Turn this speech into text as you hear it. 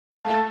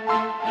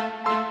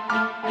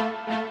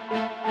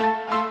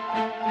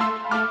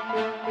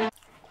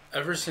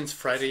Ever since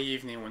Friday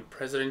evening when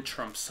President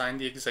Trump signed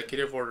the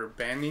executive order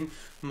banning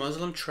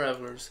Muslim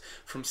travelers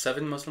from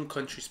 7 Muslim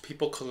countries,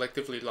 people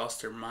collectively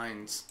lost their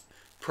minds.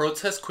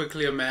 Protests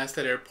quickly amassed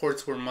at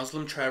airports where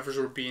Muslim travelers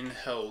were being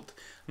held,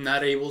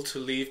 not able to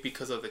leave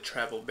because of the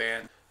travel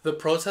ban. The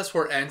protests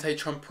were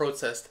anti-Trump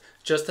protests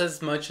just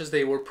as much as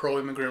they were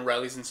pro-immigrant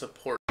rallies in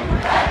support.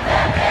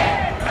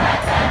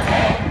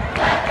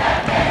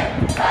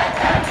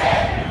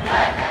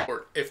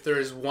 If there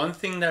is one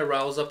thing that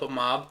riles up a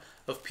mob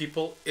of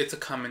people, it's a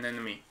common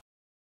enemy.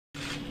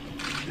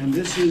 And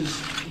this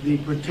is the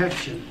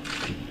protection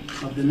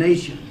of the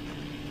nation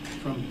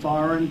from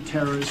foreign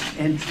terrorist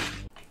entry.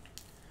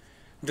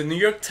 The New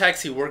York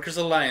Taxi Workers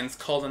Alliance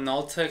called on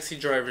all taxi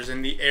drivers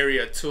in the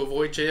area to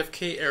avoid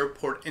JFK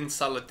Airport in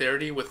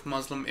solidarity with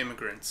Muslim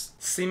immigrants.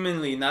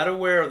 Seemingly not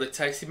aware of the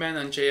taxi ban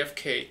on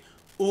JFK,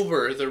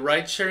 Uber, the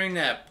ride-sharing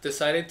app,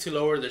 decided to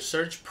lower their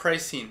surge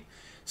pricing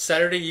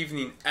Saturday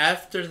evening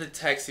after the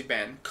taxi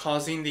ban,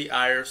 causing the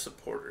ire of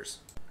supporters.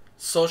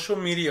 Social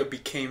media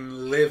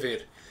became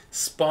livid,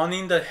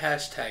 spawning the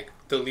hashtag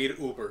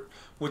 #DeleteUber,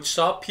 which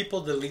saw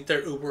people delete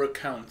their Uber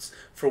accounts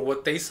for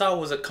what they saw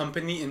was a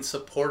company in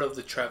support of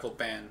the travel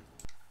ban.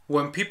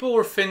 When people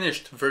were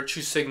finished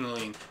virtue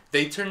signaling,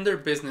 they turned their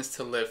business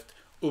to Lyft,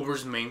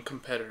 Uber's main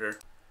competitor.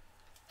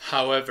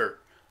 However,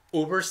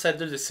 Uber said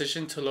their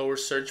decision to lower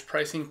surge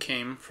pricing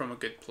came from a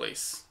good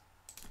place.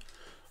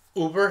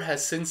 Uber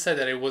has since said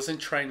that it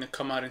wasn't trying to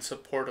come out in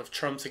support of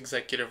Trump's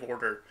executive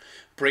order,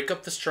 break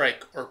up the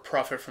strike, or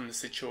profit from the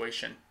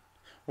situation.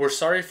 We're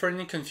sorry for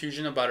any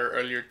confusion about our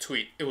earlier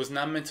tweet. It was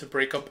not meant to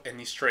break up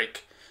any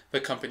strike, the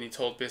company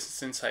told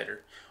Business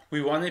Insider. We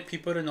wanted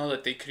people to know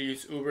that they could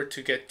use Uber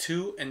to get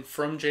to and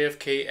from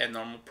JFK at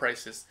normal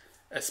prices,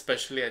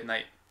 especially at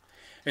night.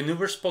 An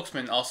Uber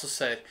spokesman also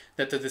said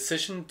that the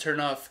decision to turn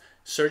off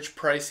surge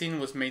pricing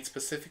was made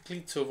specifically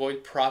to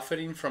avoid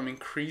profiting from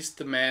increased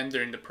demand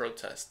during the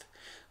protest.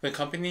 The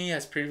company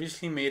has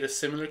previously made a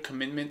similar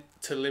commitment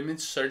to limit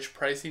surge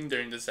pricing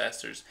during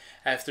disasters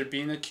after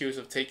being accused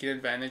of taking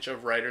advantage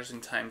of riders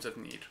in times of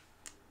need.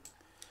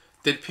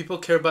 Did people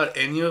care about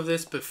any of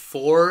this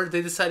before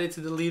they decided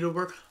to delete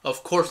Uber?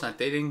 Of course not.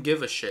 They didn't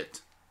give a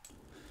shit.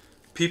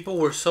 People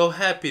were so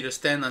happy to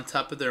stand on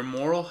top of their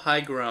moral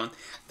high ground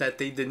that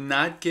they did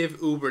not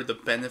give Uber the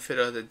benefit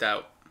of the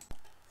doubt.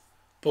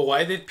 But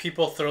why did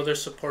people throw their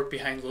support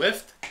behind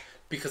Lyft?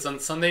 Because on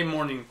Sunday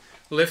morning,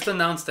 Lyft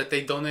announced that they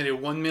donated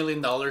 $1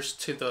 million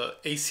to the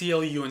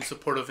ACLU in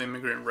support of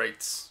immigrant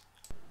rights.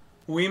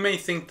 We may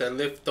think that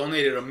Lyft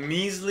donated a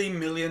measly $1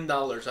 million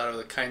out of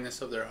the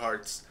kindness of their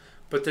hearts,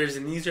 but there's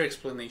an easier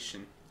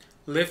explanation.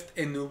 Lyft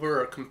and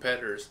Uber are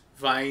competitors,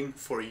 vying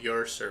for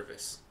your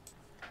service.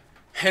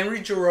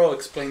 Henry Giroux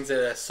explains it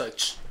as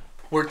such.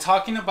 We're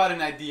talking about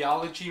an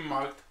ideology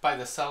marked by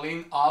the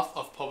selling off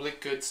of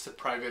public goods to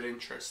private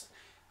interest,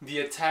 the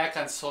attack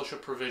on social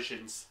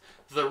provisions,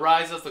 the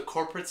rise of the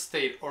corporate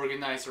state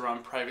organized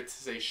around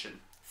privatization,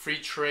 free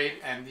trade,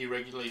 and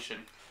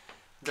deregulation,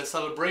 the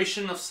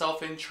celebration of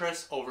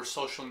self-interest over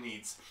social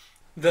needs,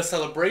 the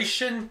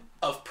celebration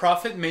of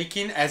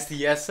profit-making as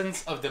the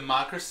essence of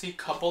democracy,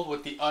 coupled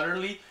with the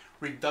utterly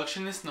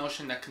reductionist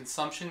notion that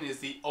consumption is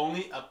the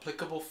only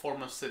applicable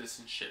form of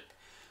citizenship.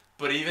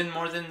 But even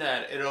more than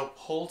that, it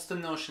upholds the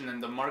notion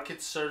that the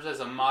market serves as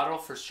a model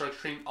for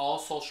structuring all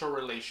social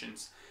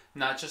relations,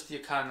 not just the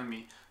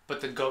economy,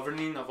 but the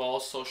governing of all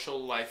social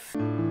life.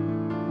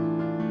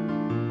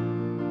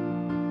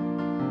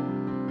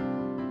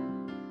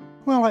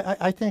 Well,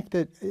 I think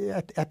that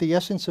at the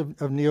essence of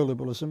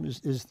neoliberalism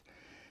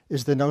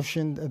is the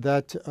notion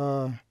that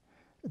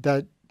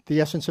that the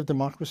essence of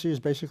democracy is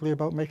basically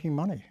about making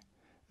money.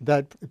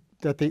 That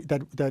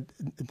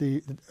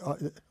the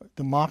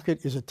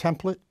market is a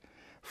template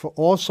for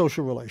all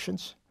social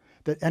relations.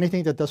 That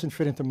anything that doesn't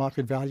fit into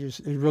market values,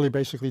 it really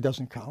basically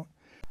doesn't count.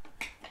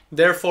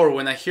 Therefore,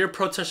 when I hear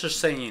protesters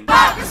saying,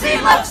 "Democracy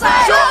looks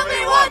like, show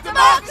me what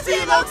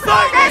democracy looks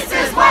like. This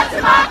is what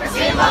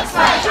democracy looks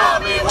like. Show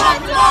me what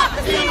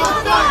democracy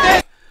looks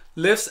like."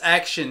 Lyft's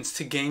actions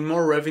to gain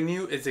more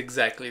revenue is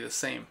exactly the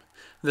same.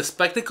 The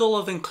spectacle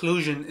of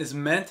inclusion is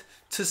meant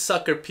to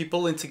sucker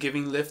people into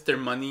giving Lyft their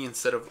money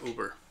instead of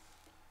Uber.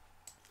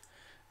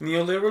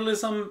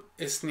 Neoliberalism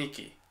is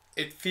sneaky.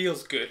 It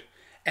feels good.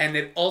 And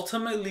it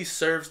ultimately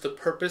serves the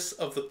purpose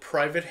of the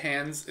private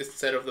hands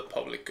instead of the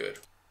public good.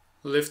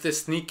 Lyft is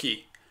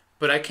sneaky,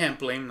 but I can't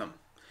blame them.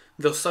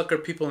 They'll sucker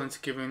people into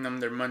giving them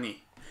their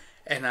money.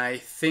 And I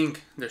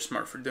think they're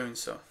smart for doing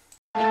so.